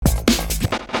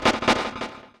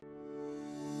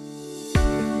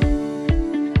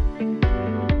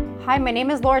Hi, my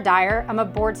name is Laura Dyer. I'm a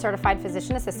board-certified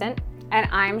physician assistant. And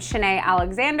I'm Shanae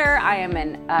Alexander. I am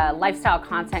a lifestyle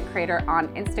content creator on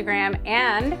Instagram,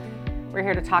 and we're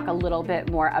here to talk a little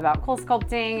bit more about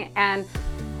CoolSculpting. And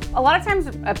a lot of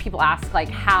times people ask like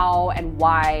how and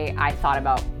why I thought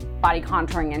about body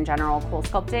contouring in general,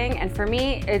 CoolSculpting. And for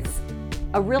me, it's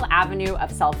a real avenue of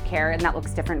self-care, and that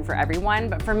looks different for everyone.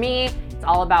 But for me, it's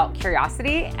all about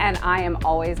curiosity, and I am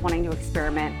always wanting to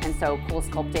experiment. And so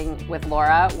CoolSculpting with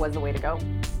Laura was the way to go.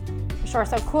 Sure,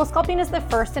 so CoolSculpting is the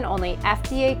first and only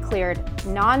FDA-cleared,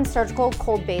 non-surgical,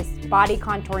 cold-based body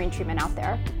contouring treatment out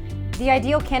there. The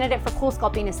ideal candidate for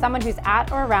CoolSculpting is someone who's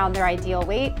at or around their ideal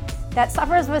weight that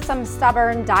suffers with some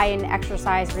stubborn, diet and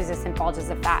exercise-resistant bulges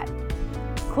of fat.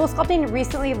 CoolSculpting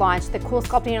recently launched the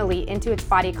CoolSculpting Elite into its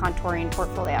body contouring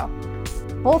portfolio.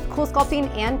 Both CoolSculpting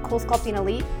and CoolSculpting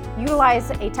Elite utilize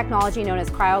a technology known as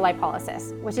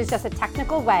cryolipolysis, which is just a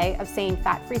technical way of saying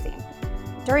fat freezing.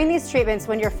 During these treatments,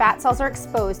 when your fat cells are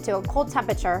exposed to a cold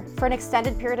temperature for an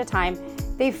extended period of time,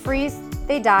 they freeze,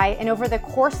 they die, and over the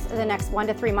course of the next 1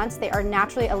 to 3 months, they are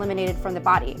naturally eliminated from the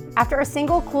body. After a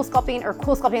single CoolSculpting or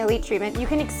CoolSculpting Elite treatment, you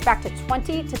can expect a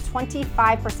 20 to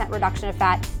 25% reduction of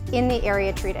fat in the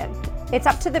area treated. It's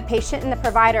up to the patient and the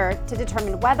provider to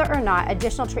determine whether or not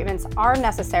additional treatments are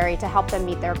necessary to help them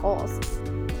meet their goals.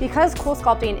 Because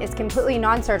CoolSculpting is completely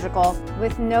non-surgical,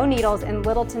 with no needles and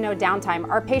little to no downtime,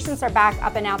 our patients are back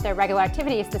up and out their regular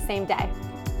activities the same day.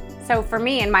 So for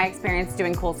me, in my experience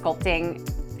doing CoolSculpting,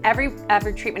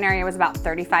 every treatment area was about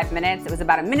 35 minutes. It was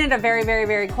about a minute of very, very,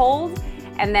 very cold.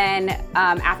 And then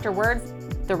afterwards,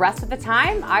 the rest of the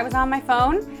time, I was on my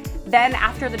phone. Then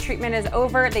after the treatment is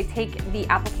over, they take the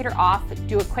applicator off,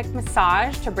 do a quick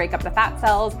massage to break up the fat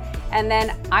cells, and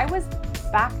then I was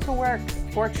back to work,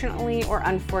 fortunately or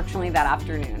unfortunately, that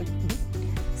afternoon.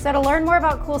 So to learn more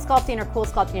about CoolSculpting or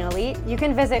CoolSculpting Elite, you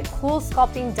can visit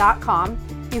coolsculpting.com.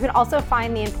 You can also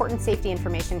find the important safety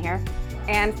information here.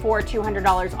 And for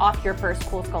 $200 off your first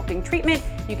CoolSculpting treatment,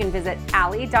 you can visit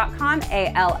alle.com,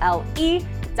 ALLE.com.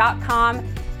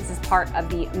 This is part of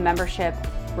the membership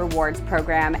rewards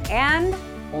program, and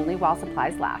only while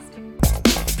supplies last.